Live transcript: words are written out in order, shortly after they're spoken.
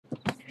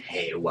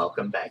Hey,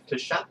 welcome back to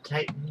Shop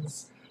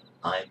Titans.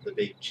 I'm the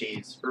Big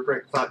Cheese for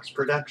Brick Fox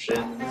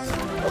Productions.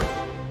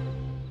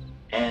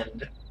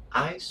 And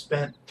I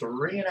spent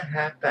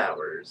 3.5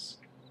 hours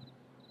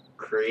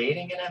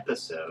creating an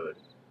episode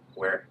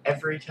where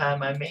every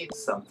time I made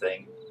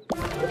something,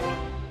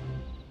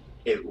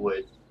 it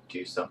would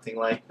do something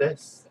like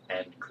this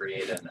and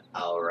create an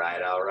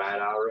alright.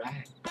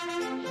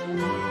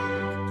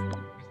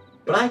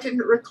 But I didn't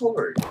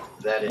record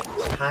that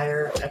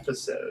entire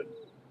episode.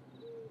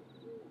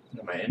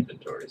 My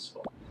inventory's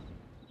full.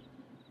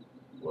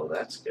 Well,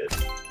 that's good.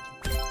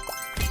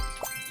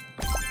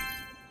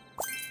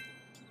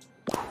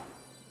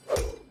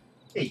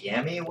 Hey,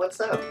 Yami, what's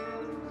up?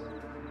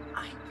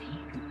 I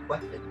need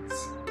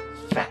weapons.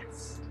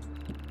 Fast.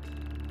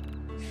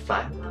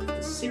 File out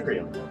the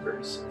serial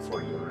numbers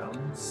for your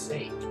own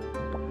sake.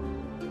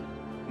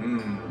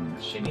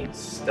 She needs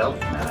stealth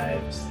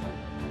knives.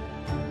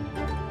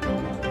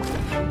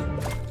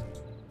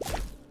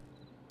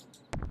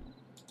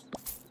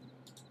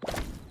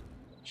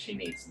 She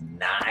needs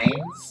 9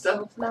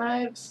 stealth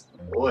knives?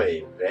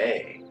 Oy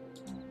vey.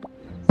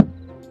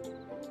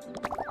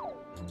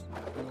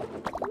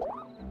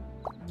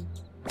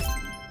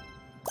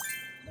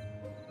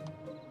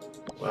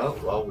 Well,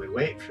 while we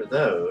wait for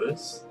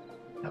those,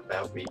 how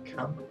about we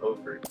come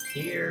over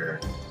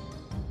here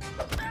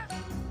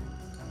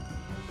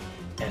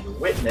and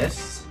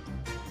witness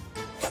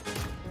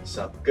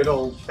some good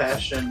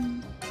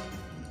old-fashioned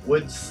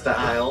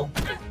wood-style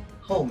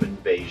home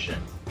invasion.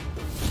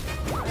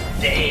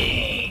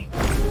 Dang!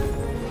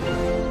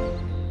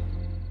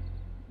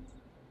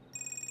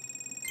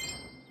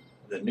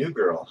 The new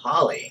girl,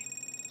 Holly,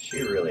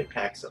 she really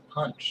packs a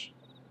punch.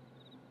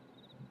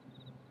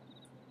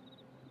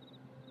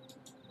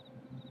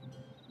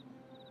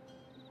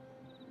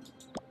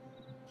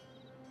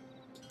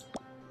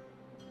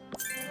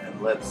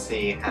 And let's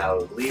see how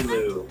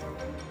Lilu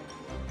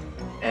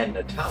and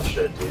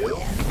Natasha do.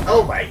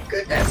 Oh my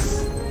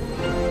goodness!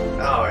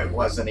 Oh, it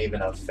wasn't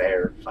even a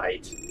fair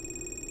fight.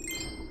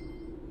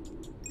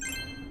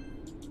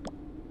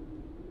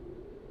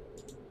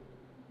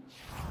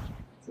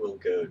 We'll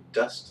go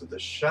dust to the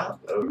shop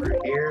over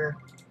here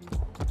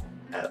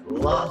at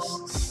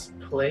Lost's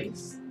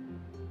place.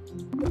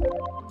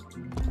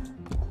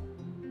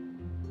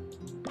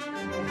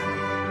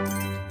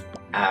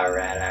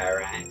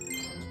 Alright.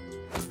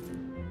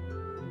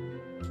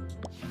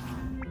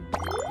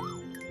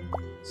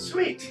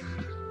 Sweet.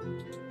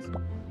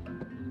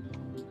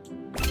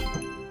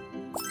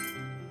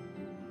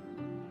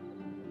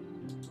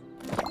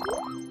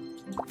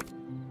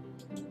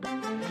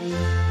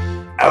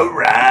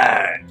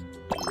 Alright.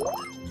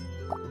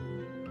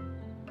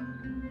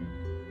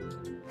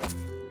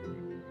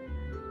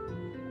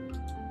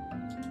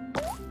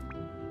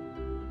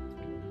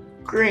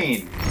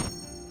 Green.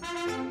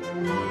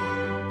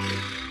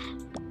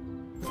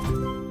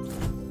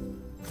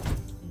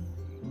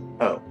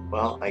 Oh,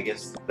 well, I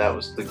guess that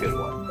was the good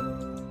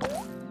one.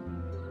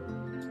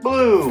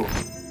 Blue!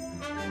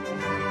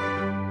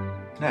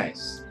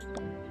 Nice.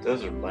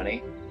 Those are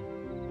money.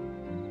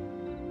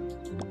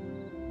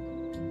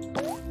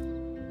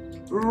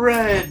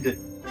 Red!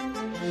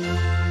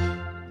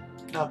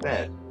 Not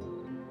bad.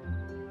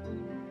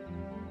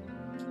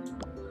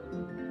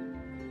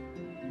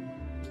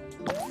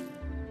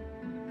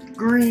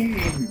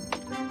 Green!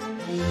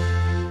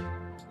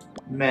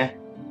 Meh.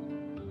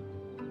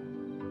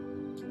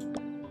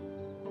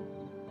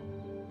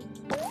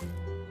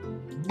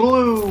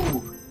 Blue!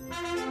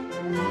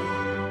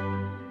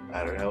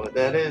 I don't know what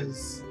that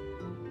is.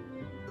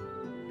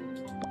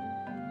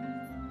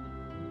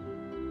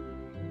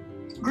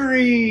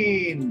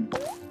 Green!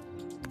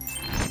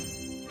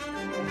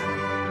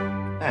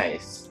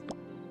 Nice.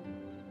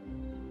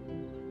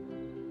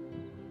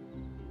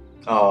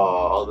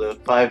 Oh, the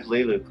 5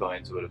 Lilu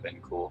coins would have been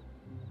cool.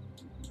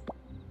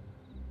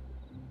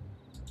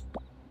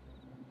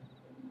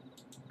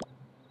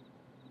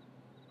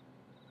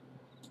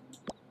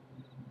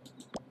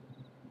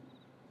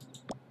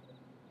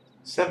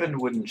 Seven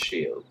wooden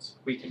shields.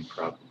 We can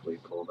probably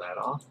pull that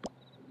off.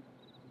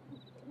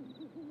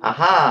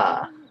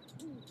 Aha!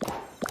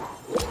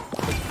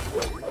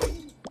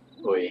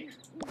 Oi.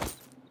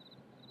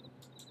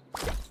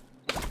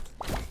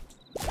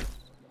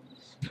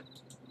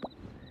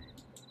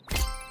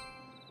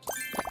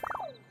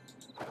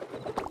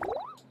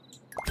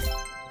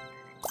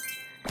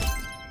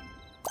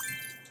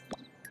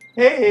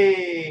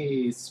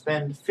 Hey!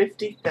 Spend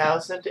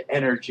 50,000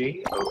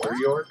 energy over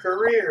your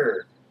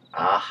career.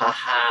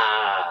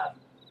 Ahaha!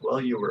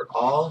 Well, you were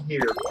all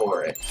here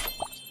for it.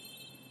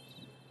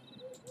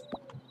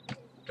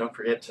 Don't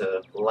forget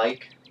to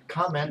like,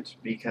 comment,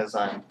 because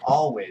I'm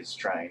always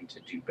trying to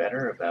do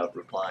better about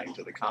replying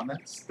to the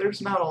comments.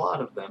 There's not a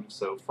lot of them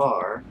so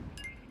far,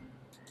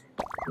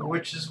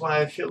 which is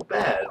why I feel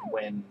bad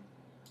when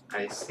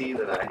I see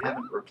that I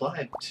haven't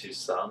replied to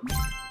some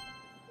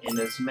in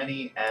as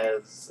many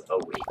as a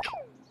week.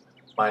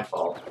 My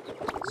fault.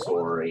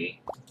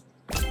 Sorry.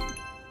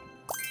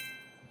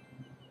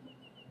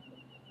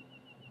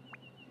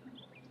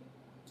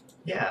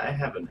 Yeah, I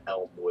have an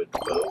Elmwood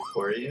bow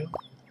for you.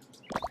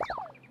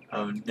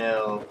 Oh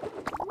no.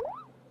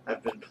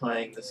 I've been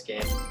playing this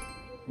game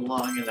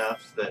long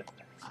enough that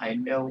I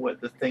know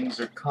what the things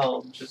are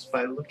called just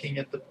by looking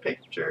at the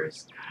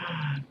pictures.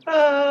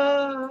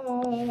 Ah.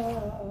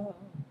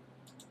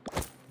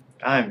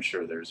 I'm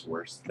sure there's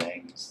worse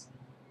things.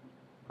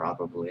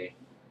 Probably.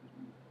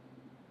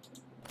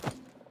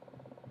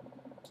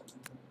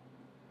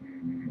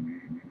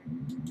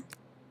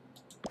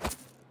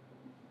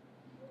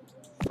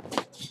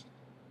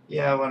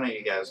 Yeah, why don't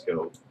you guys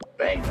go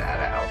bang that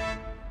out?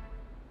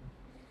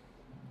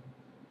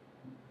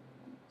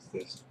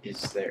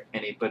 Is there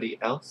anybody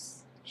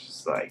else?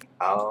 Just like,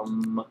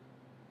 I'd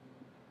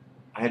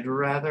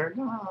rather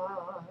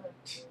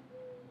not.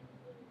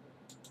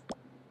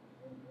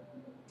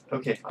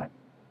 Okay, fine.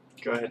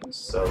 Go ahead and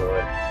solo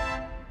it.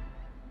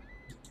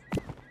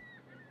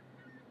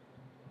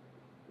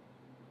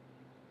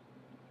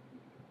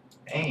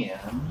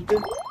 And,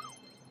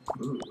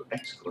 ooh,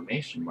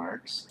 exclamation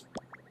marks.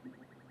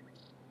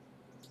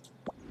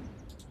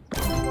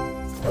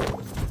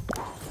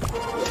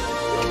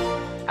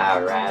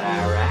 Alright,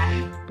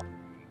 alright.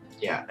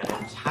 Yeah, an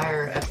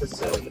entire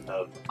episode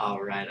of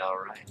Alright,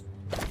 Alright.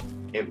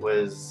 It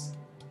was...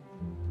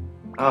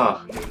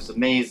 oh, it was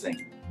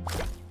amazing.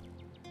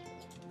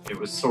 It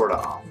was sorta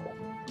awful.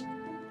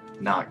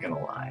 Not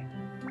gonna lie.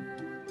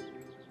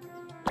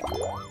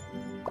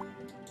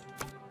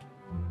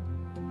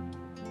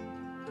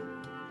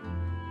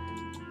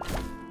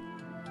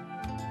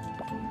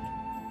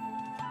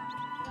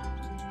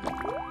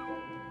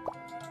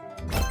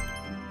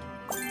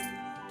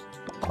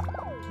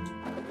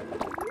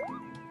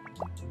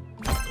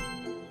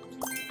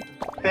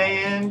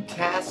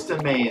 Fantastic,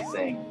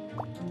 amazing.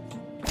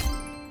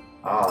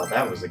 Oh,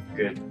 that was a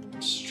good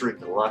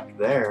streak of luck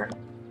there.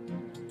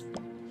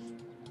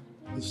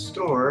 The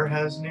store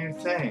has new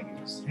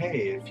things.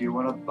 Hey, if you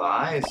want to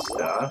buy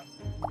stuff,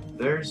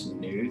 there's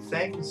new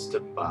things to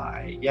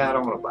buy. Yeah, I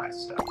don't want to buy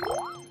stuff,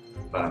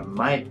 but I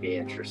might be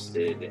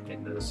interested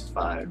in those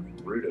 5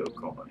 Rudo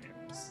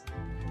coins.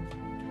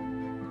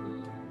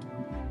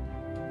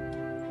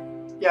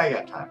 Yeah, I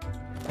got time.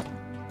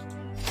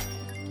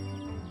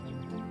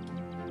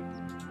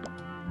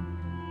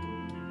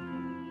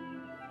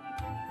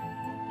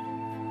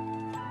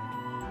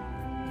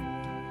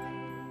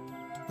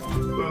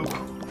 Boop.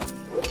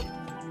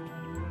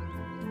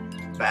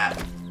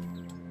 Bat.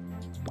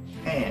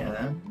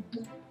 And...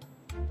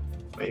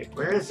 wait,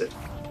 where is it?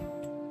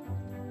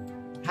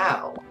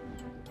 How?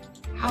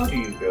 How do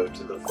you go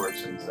to the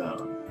fortune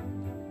zone?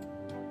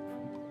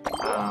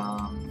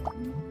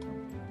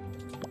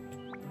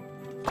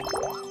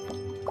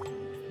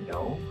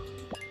 No.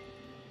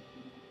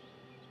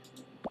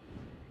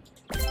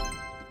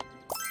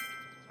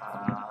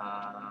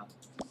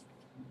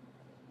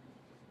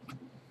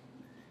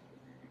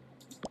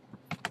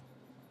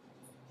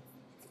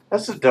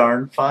 That's a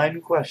darn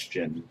fine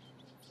question.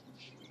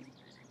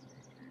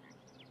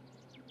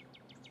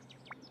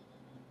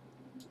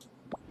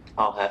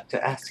 I'll have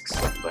to ask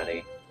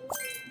somebody.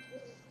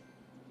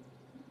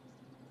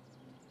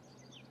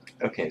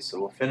 Okay, so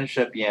we'll finish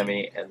up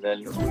Yummy, and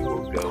then we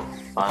will go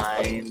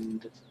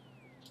find...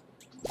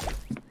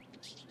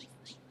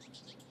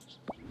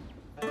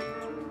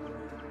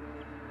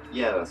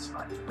 yeah, that's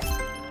fine.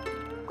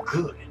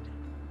 Good.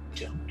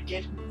 Don't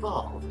get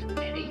involved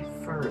any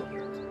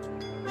further.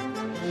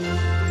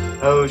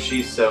 Oh,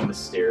 she's so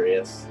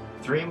mysterious.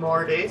 3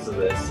 more days of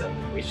this,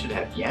 and we should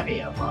have Yummy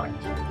unlocked.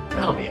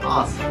 That'll be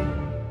awesome.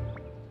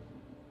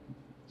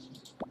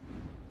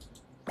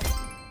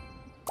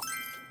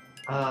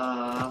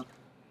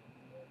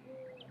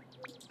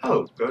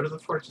 Oh, go to the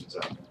fortune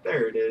zone.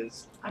 There it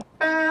is. I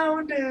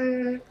found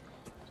it!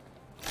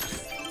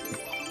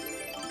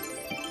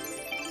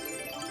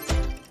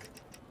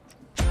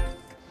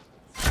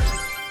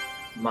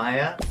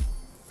 Maya,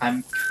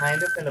 I'm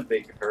kind of in a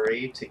big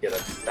hurry to get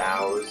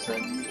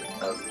 1,000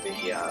 of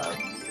the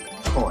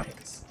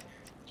coins.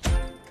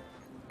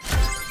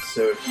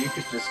 So if you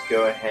could just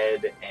go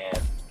ahead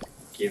and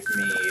give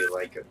me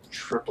like a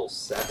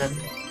 777,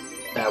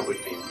 that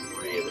would be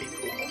really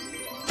cool.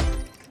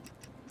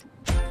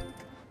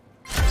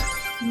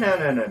 No.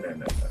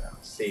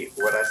 See,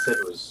 what I said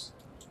was...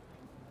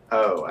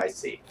 oh, I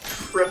see.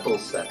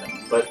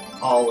 777, but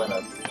all in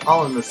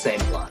the same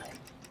line.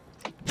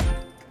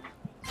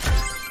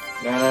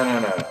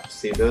 No.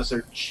 See, those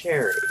are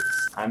cherries.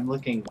 I'm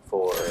looking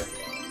for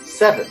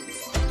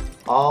 7s,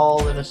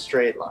 all in a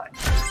straight line.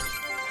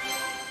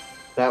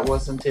 That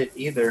wasn't it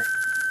either.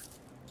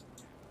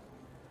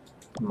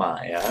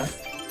 Maya.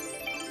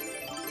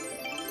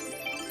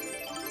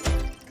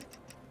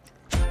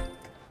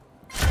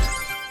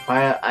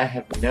 Maya, I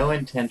have no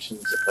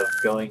intentions of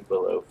going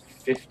below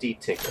 50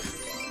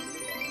 tickets.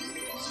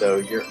 So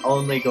you're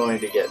only going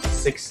to get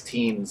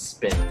 16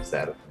 spins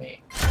out of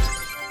me.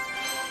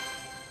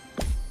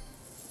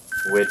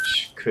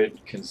 Which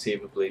could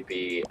conceivably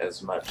be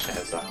as much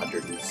as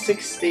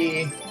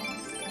 160,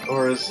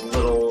 or as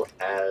little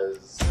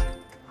as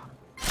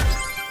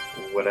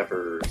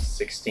whatever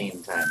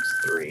 16 times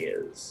 3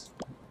 is.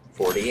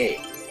 48.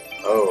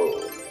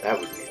 Oh, that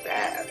would be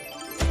bad.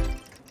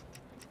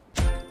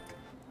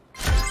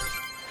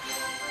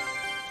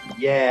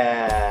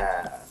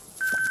 Yeah!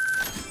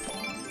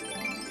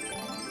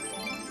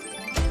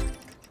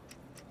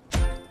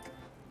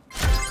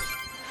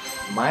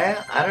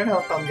 Maya, I don't know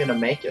if I'm gonna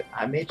make it.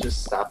 I may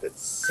just stop at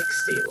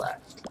 60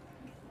 left.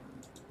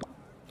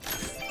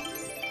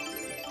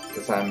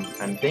 Because I'm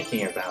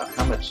thinking about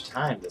how much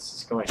time this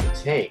is going to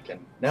take,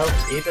 and nope,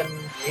 even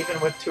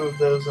with 2 of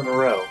those in a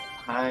row,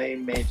 I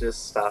may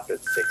just stop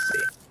at 60.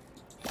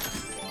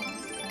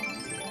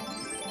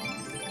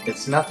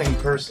 It's nothing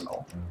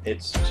personal.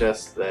 It's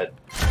just that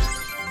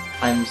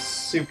I'm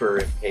super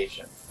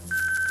impatient.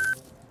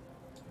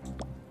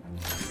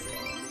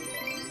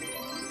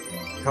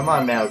 Come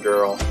on now,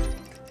 girl.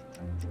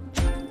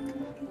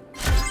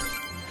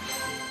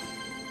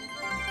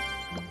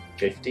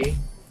 $50?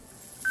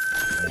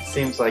 It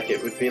seems like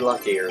it would be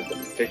luckier than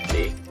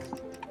 50.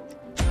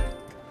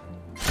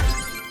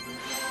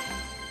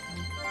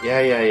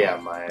 Yeah,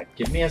 Maya.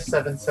 Give me a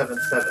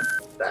 777.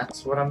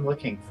 That's what I'm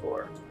looking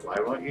for. Why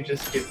won't you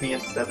just give me a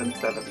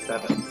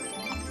 777?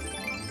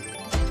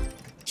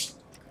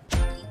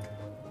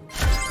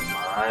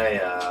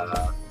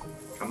 Maya.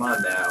 Come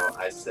on now.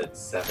 I said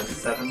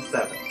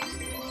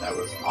 777. That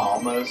was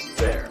almost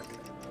there.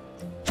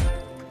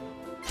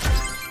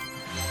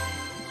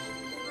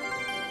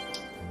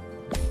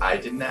 I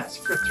didn't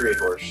ask for 3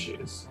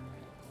 horseshoes.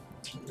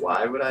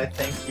 Why would I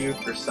thank you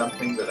for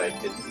something that I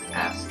didn't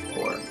ask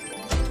for?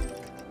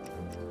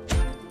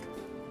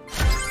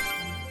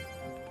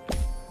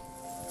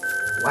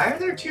 Why are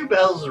there 2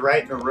 bells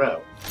right in a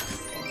row?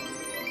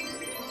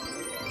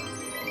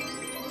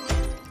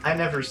 I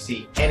never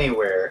see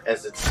anywhere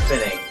as it's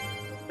spinning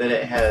that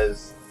it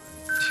has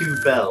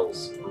 2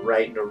 bells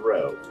right in a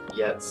row.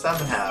 Yet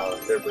somehow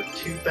there were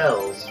 2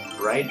 bells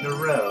right in a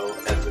row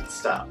as it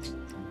stopped.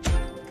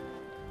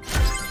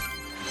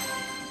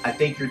 I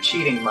think you're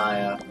cheating,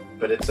 Maya,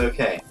 but it's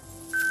okay.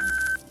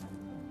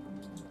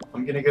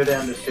 I'm gonna go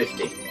down to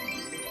 50.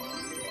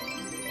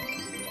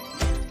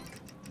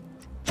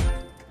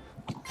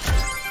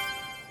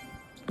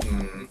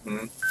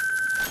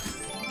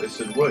 They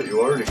said, what,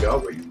 you already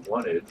got what you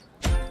wanted?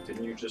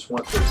 Didn't you just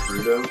want the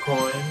Rudo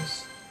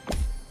coins?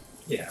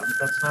 Yeah, but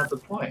that's not the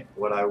point.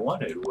 What I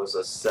wanted was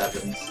a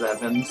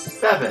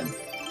 777.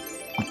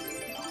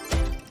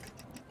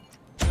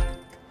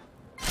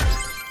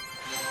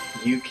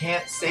 You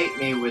can't sate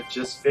me with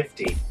just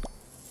 50.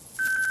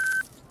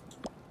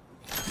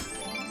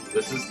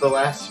 This is the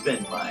last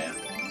spin, Maya.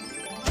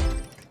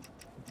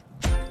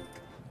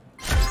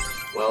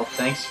 Well,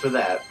 thanks for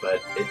that,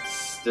 but it's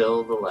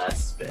still the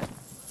last spin.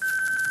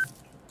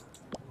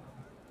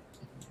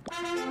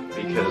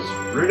 Because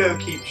Rudo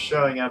keeps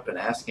showing up and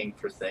asking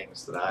for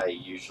things that I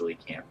usually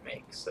can't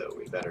make, so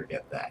we better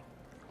get that.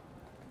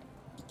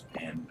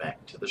 And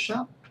back to the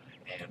shop.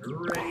 And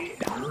ready,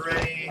 and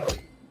ready.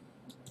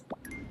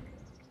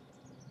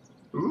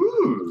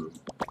 Ooh!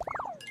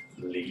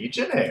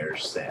 Legionnaire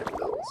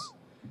sandals.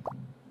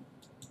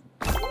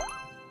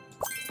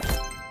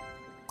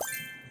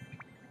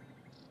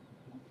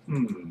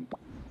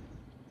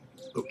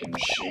 Open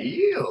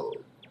shield.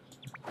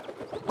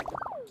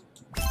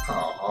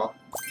 Aww.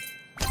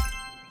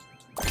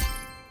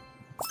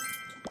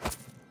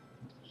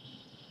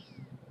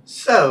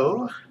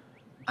 So,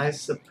 I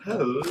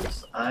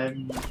suppose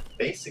I'm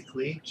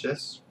basically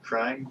just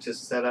trying to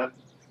set up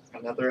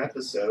another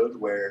episode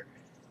where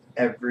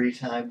every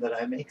time that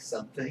I make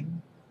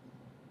something,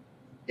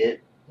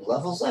 it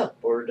levels up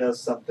or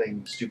does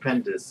something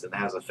stupendous and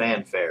has a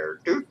fanfare.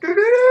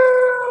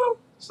 Doo-doo-doo-doo!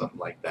 Something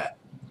like that.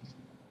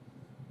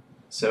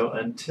 So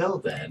until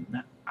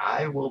then,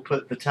 I will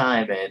put the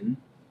time in,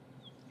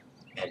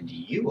 and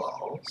you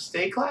all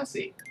stay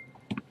classy.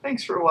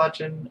 Thanks for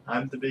watching.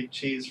 I'm the Big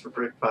Cheese for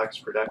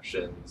BrickFox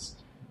Productions.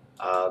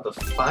 The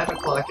 5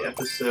 o'clock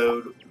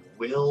episode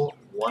will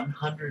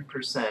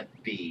 100%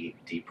 be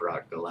Deep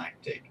Rock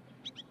Galactic.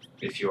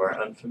 If you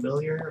are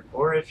unfamiliar,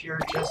 or if you're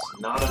just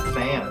not a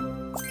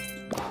fan,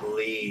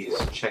 please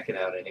check it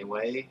out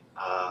anyway.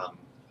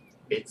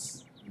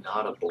 It's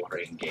not a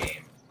boring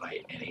game by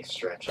any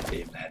stretch of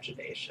the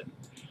imagination.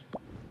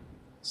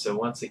 So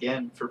once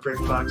again, for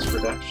BrickFox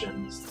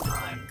Productions,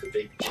 I'm the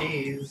Big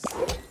Cheese.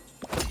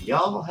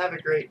 Y'all have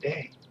a great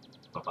day.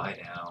 Bye-bye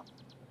now.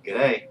 Good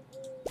day.